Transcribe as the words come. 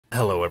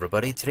Hello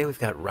everybody, today we've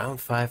got round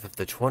 5 of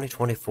the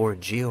 2024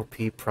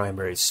 GOP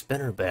primary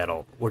spinner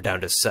battle. We're down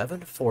to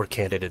 7, 4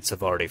 candidates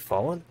have already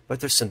fallen, but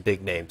there's some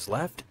big names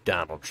left.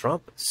 Donald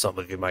Trump, some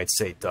of you might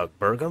say Doug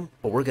Burgum,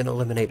 but we're going to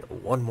eliminate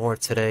one more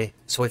today.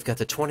 So we've got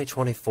the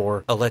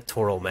 2024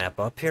 electoral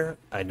map up here.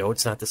 I know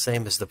it's not the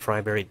same as the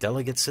primary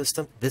delegate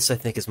system. This I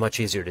think is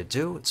much easier to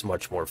do, it's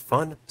much more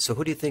fun. So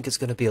who do you think is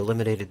going to be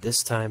eliminated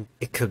this time?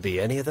 It could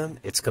be any of them,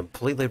 it's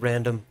completely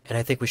random, and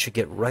I think we should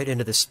get right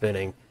into the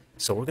spinning.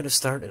 So we're going to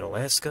start in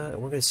Alaska,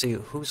 and we're going to see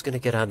who's going to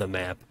get on the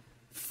map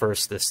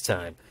first this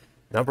time.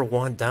 Number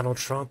 1, Donald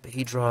Trump.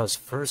 He draws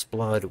first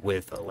blood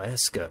with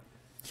Alaska.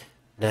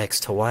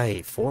 Next,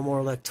 Hawaii. 4 more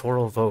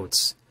electoral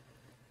votes.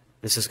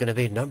 This is going to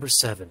be number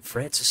 7,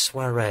 Francis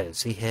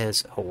Suarez. He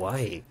has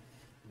Hawaii.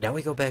 Now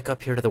we go back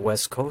up here to the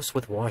West Coast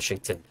with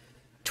Washington.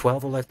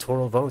 12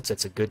 electoral votes.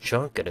 That's a good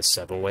chunk in a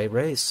 7-way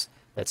race.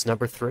 That's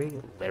number 3,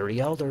 Larry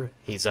Elder.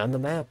 He's on the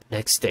map.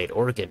 Next state,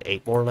 Oregon.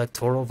 8 more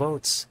electoral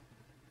votes.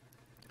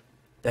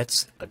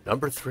 That's a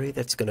number 3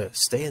 that's going to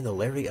stay in the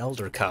Larry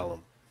Elder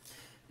column.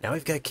 Now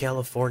we've got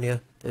California.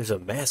 There's a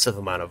massive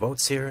amount of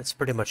votes here. It's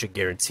pretty much a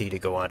guarantee to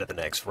go on to the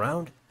next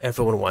round.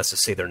 Everyone wants to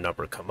see their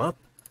number come up.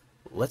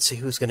 Let's see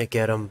who's going to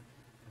get them.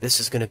 This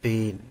is going to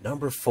be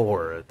number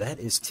 4. That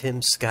is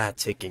Tim Scott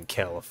taking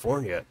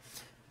California.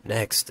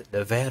 Next,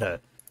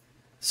 Nevada.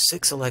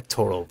 6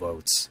 electoral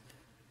votes.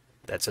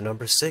 That's a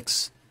number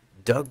 6,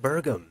 Doug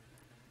Burgum.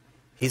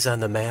 He's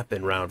on the map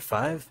in round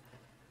 5.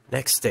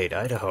 Next state,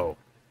 Idaho.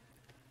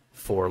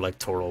 4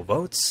 electoral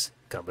votes.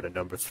 Coming to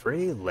number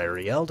 3,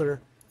 Larry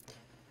Elder.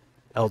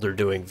 Elder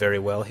doing very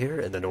well here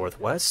in the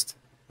Northwest.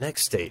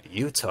 Next state,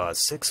 Utah,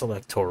 6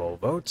 electoral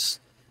votes.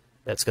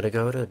 That's going to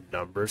go to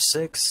number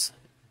 6,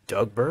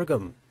 Doug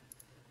Burgum.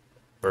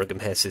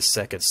 Burgum has his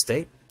second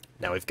state.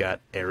 Now we've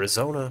got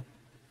Arizona.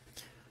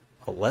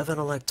 11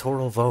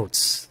 electoral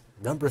votes.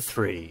 Number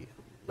 3,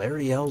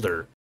 Larry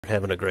Elder.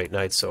 Having a great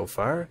night so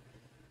far.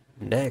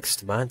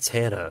 Next,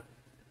 Montana.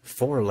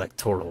 4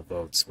 electoral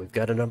votes. We've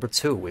got a number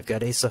 2. We've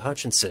got Asa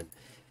Hutchinson.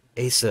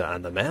 Asa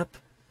on the map.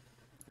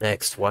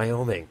 Next,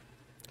 Wyoming.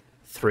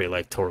 3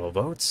 electoral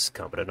votes.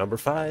 Coming to number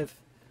 5,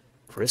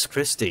 Chris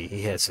Christie.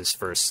 He has his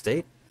first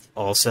state.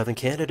 All 7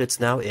 candidates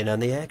now in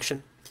on the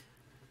action.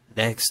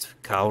 Next,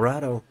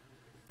 Colorado.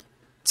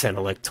 10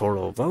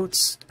 electoral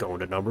votes. Going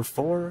to number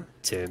 4,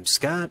 Tim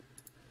Scott.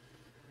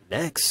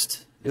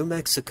 Next, New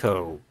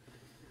Mexico.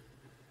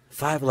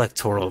 5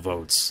 electoral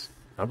votes.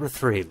 Number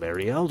 3,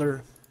 Larry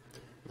Elder.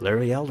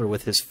 Larry Elder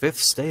with his 5th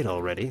state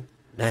already.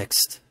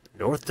 Next,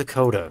 North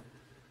Dakota.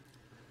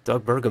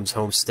 Doug Burgum's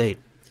home state,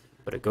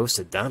 but it goes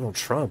to Donald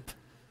Trump.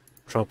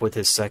 Trump with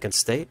his 2nd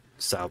state.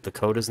 South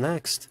Dakota's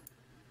next.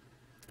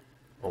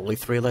 Only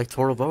 3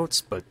 electoral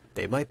votes, but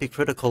they might be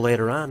critical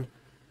later on.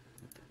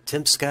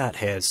 Tim Scott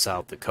has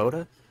South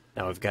Dakota.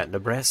 Now we've got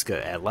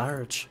Nebraska at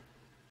large.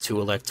 2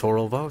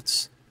 electoral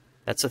votes.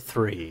 That's a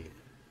 3.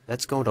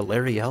 That's going to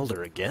Larry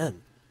Elder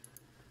again.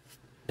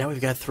 Now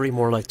we've got 3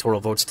 more electoral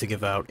votes to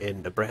give out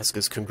in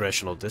Nebraska's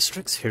congressional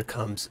districts. Here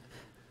comes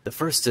the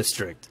 1st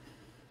district.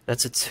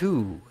 That's a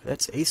 2.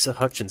 That's Asa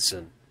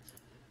Hutchinson.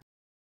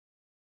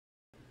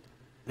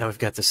 Now we've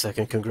got the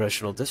 2nd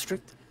congressional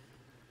district.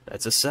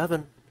 That's a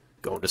 7.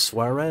 Going to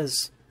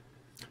Suarez.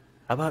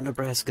 How about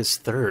Nebraska's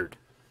 3rd?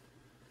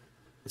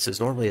 This is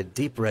normally a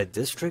deep red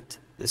district.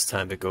 This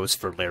time it goes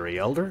for Larry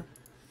Elder.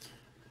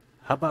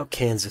 How about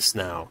Kansas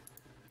now?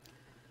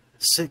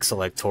 6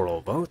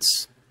 electoral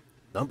votes.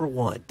 Number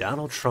 1,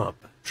 Donald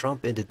Trump.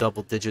 Trump into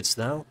double digits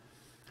now.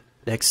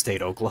 Next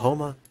state,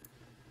 Oklahoma.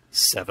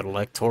 7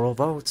 electoral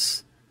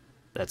votes.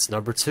 That's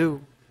number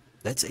 2.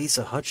 That's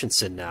Asa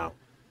Hutchinson now.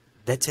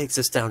 That takes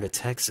us down to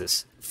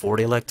Texas.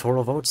 40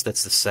 electoral votes.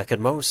 That's the 2nd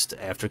most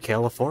after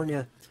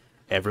California.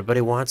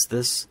 Everybody wants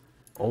this.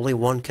 Only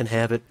one can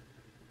have it.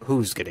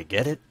 Who's going to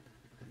get it?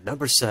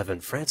 Number 7,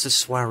 Francis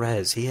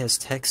Suarez. He has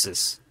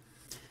Texas.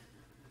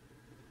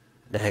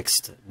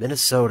 Next,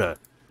 Minnesota.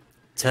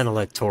 10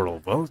 electoral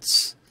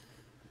votes.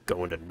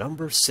 Going to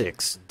number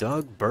 6,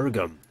 Doug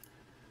Burgum.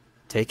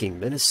 Taking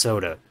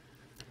Minnesota.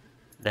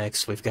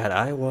 Next, we've got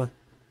Iowa.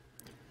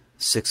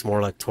 6 more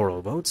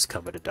electoral votes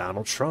coming to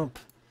Donald Trump.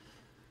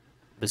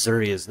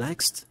 Missouri is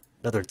next.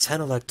 Another 10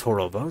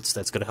 electoral votes.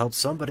 That's going to help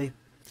somebody.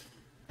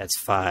 That's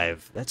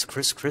 5. That's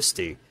Chris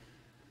Christie.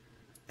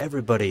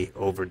 Everybody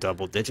over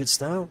double digits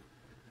now.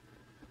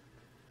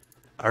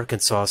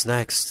 Arkansas's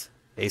next.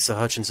 Asa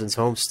Hutchinson's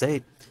home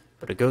state.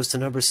 But it goes to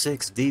number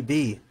 6,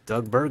 DB,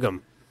 Doug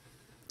Burgum.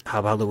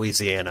 How about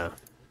Louisiana?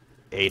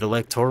 8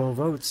 electoral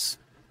votes.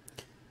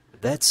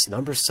 That's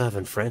number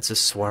 7, Francis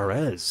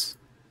Suarez.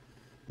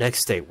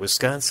 Next state,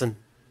 Wisconsin.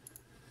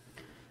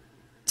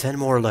 10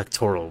 more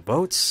electoral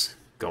votes.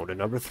 Going to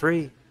number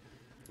 3,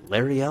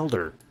 Larry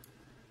Elder.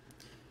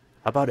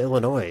 How about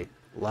Illinois?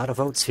 A lot of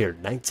votes here,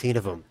 19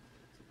 of them.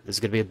 This is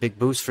going to be a big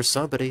boost for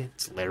somebody.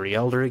 It's Larry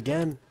Elder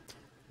again.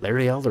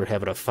 Larry Elder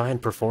having a fine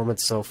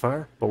performance so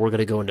far, but we're going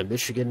to go into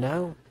Michigan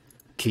now.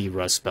 Key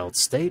Rust Belt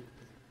state.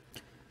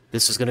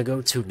 This is going to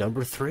go to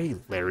number 3,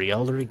 Larry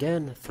Elder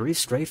again. 3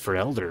 straight for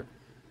Elder.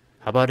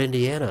 How about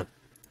Indiana?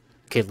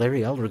 Can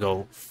Larry Elder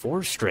go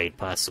 4 straight,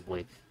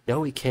 possibly?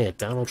 No, he can't.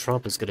 Donald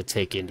Trump is going to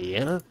take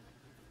Indiana.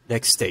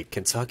 Next state,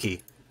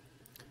 Kentucky.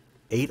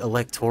 8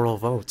 electoral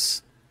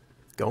votes.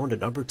 Going to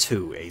number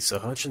 2, Asa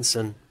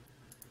Hutchinson.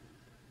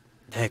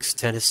 Next,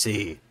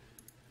 Tennessee.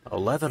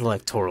 11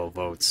 electoral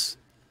votes.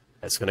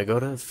 That's going to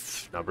go to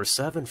number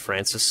 7,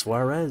 Francis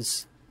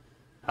Suarez.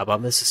 How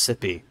about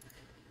Mississippi?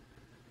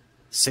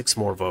 6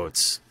 more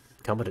votes.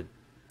 Coming to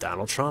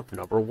Donald Trump,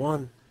 number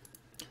 1.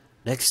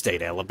 Next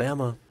state,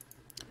 Alabama.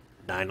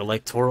 9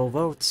 electoral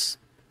votes.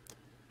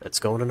 That's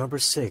going to number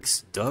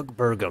 6, Doug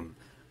Burgum.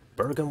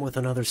 Burgum with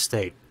another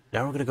state.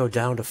 Now we're going to go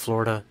down to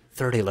Florida,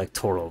 30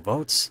 electoral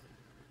votes.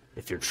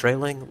 If you're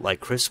trailing, like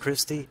Chris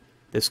Christie,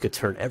 this could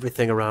turn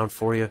everything around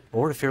for you.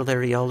 Or if you're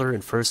Larry Elder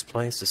in first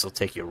place, this will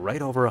take you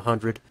right over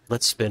 100.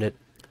 Let's spin it.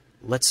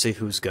 Let's see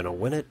who's going to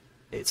win it.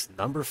 It's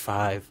number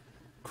 5,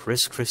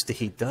 Chris Christie.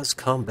 He does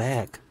come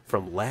back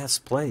from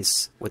last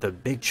place with a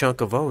big chunk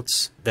of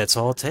votes. That's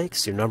all it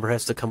takes. Your number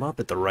has to come up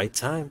at the right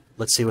time.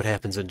 Let's see what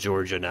happens in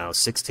Georgia now.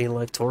 16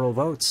 electoral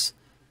votes.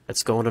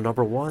 That's going to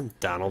number 1,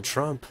 Donald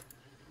Trump.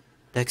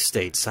 Next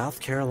state, South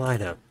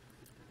Carolina.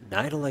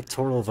 9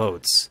 electoral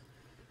votes.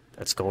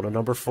 That's going to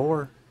number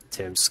 4,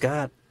 Tim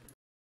Scott.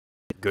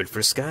 Good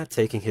for Scott,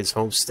 taking his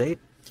home state.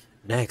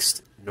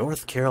 Next,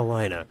 North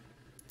Carolina.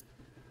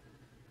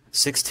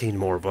 16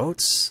 more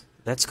votes.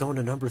 That's going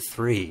to number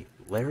 3,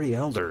 Larry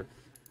Elder.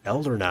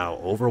 Elder now,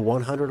 over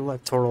 100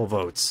 electoral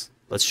votes.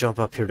 Let's jump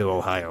up here to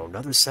Ohio.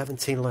 Another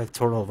 17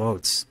 electoral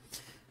votes.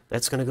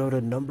 That's going to go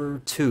to number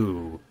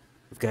 2.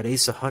 We've got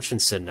Asa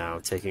Hutchinson now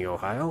taking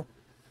Ohio.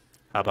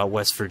 How about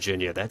West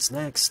Virginia? That's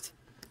next.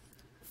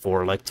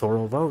 4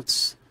 electoral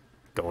votes.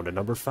 Going to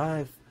number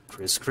 5,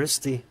 Chris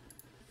Christie.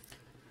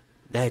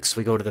 Next,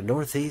 we go to the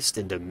Northeast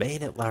into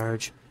Maine at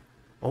large.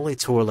 Only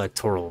 2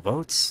 electoral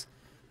votes,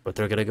 but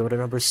they're going to go to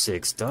number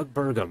 6, Doug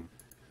Burgum.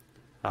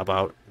 How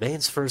about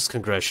Maine's 1st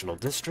Congressional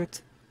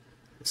District?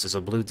 This is a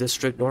blue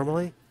district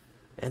normally,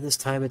 and this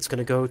time it's going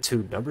to go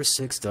to number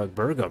 6, Doug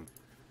Burgum.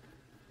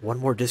 One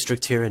more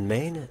district here in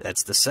Maine,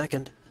 that's the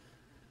 2nd.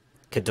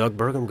 Can Doug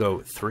Burgum go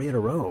 3 in a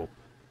row?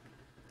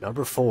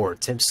 Number 4,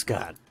 Tim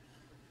Scott.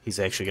 He's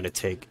actually going to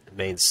take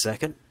Maine's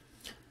 2nd.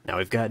 Now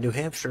we've got New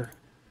Hampshire.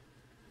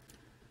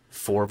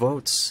 4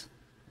 votes.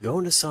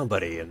 Going to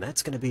somebody, and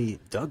that's going to be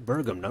Doug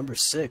Burgum, number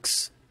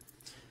 6.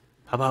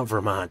 How about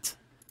Vermont?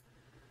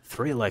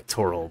 3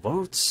 electoral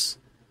votes.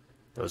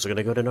 Those are going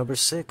to go to number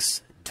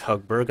 6,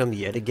 Doug Burgum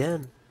yet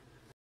again.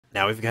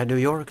 Now we've got New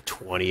York,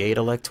 28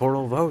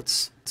 electoral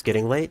votes. It's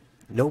getting late.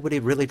 Nobody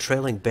really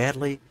trailing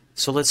badly.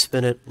 So let's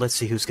spin it. Let's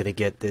see who's going to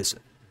get this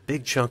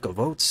big chunk of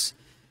votes.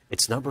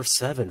 It's number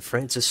 7,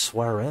 Francis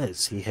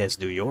Suarez. He has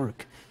New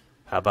York.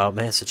 How about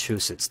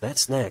Massachusetts?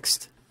 That's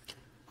next.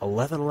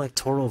 11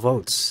 electoral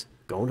votes.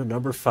 Going to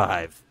number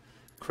 5,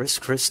 Chris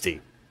Christie.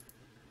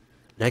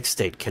 Next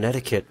state,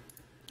 Connecticut.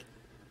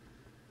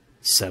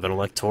 7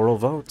 electoral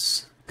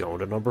votes. Going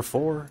to number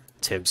 4,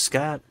 Tim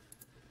Scott.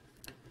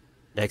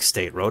 Next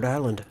state, Rhode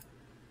Island.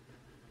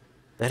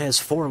 That has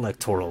 4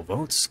 electoral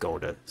votes.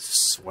 Going to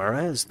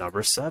Suarez,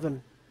 number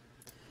 7.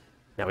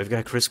 Now we've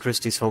got Chris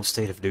Christie's home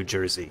state of New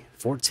Jersey.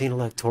 14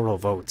 electoral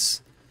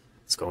votes.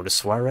 It's going to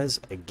Suarez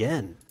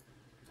again.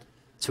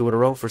 2 in a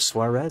row for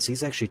Suarez.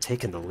 He's actually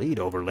taken the lead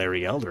over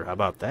Larry Elder. How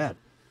about that?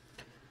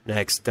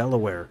 Next,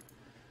 Delaware.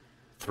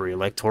 3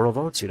 electoral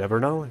votes. You never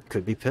know. It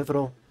could be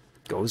pivotal.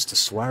 Goes to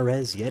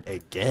Suarez yet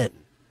again.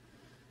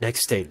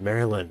 Next state,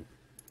 Maryland.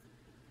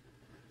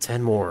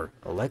 10 more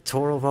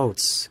electoral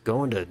votes.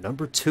 Going to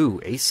number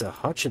 2, Asa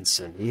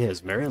Hutchinson. He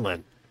has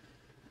Maryland.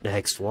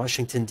 Next,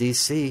 Washington,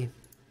 D.C.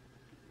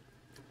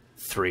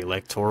 3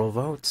 electoral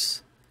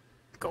votes.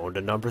 Going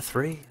to number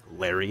 3,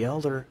 Larry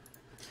Elder.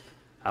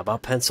 How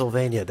about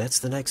Pennsylvania? That's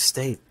the next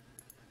state.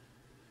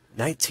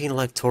 19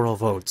 electoral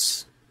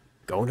votes.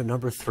 Going to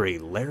number 3,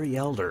 Larry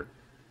Elder.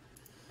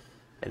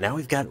 And now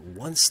we've got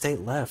 1 state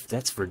left.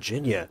 That's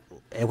Virginia.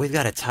 And we've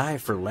got a tie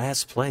for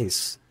last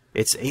place.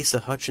 It's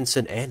Asa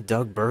Hutchinson and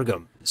Doug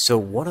Burgum. So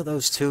one of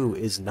those 2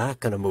 is not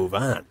going to move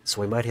on.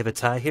 So we might have a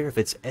tie here if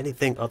it's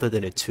anything other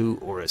than a 2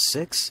 or a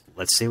 6.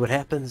 Let's see what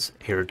happens.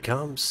 Here it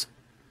comes.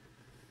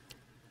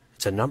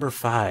 It's a number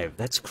 5.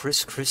 That's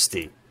Chris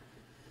Christie.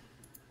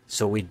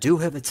 So we do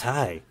have a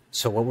tie.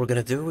 So what we're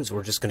going to do is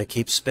we're just going to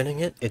keep spinning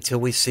it until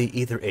we see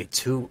either a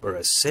 2 or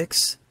a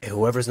 6. And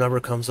whoever's number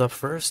comes up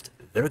first,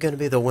 they're going to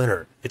be the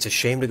winner. It's a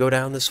shame to go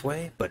down this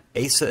way, but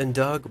Asa and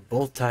Doug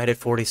both tied at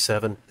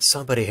 47.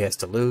 Somebody has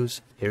to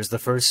lose. Here's the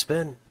first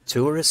spin.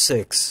 2 or a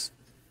 6.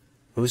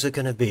 Who's it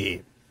going to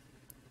be?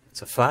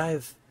 It's a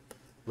 5.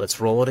 Let's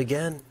roll it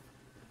again.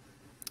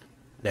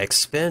 Next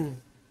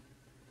spin.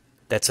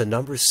 That's a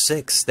number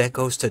 6. That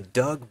goes to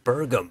Doug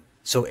Burgum.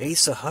 So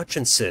Asa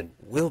Hutchinson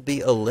will be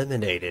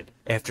eliminated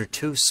after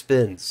 2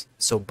 spins.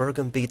 So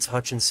Burgum beats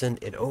Hutchinson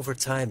in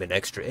overtime and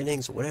extra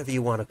innings, whatever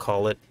you want to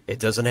call it. It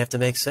doesn't have to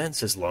make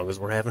sense as long as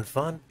we're having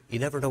fun. You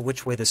never know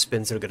which way the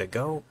spins are going to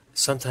go.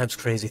 Sometimes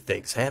crazy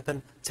things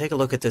happen. Take a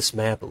look at this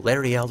map.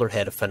 Larry Elder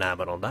had a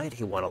phenomenal night.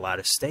 He won a lot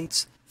of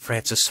states.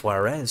 Francis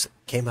Suarez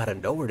came out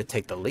of nowhere to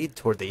take the lead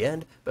toward the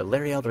end, but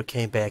Larry Elder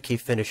came back. He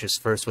finishes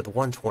first with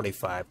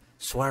 125.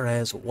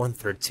 Suarez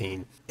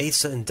 113.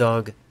 Asa and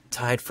Doug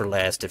tied for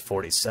last at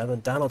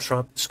 47. Donald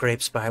Trump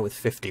scrapes by with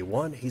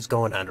 51. He's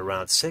going on to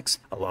round 6,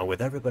 along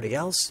with everybody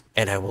else.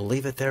 And I will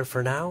leave it there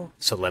for now.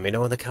 So let me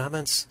know in the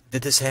comments.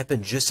 Did this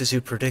happen just as you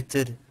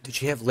predicted?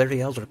 Did you have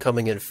Larry Elder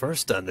coming in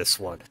first on this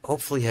one?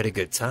 Hopefully you had a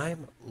good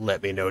time.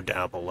 Let me know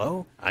down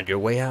below. On your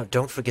way out,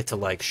 don't forget to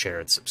like, share,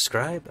 and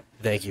subscribe.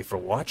 Thank you for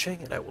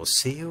watching, and I will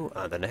see you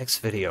on the next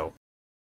video.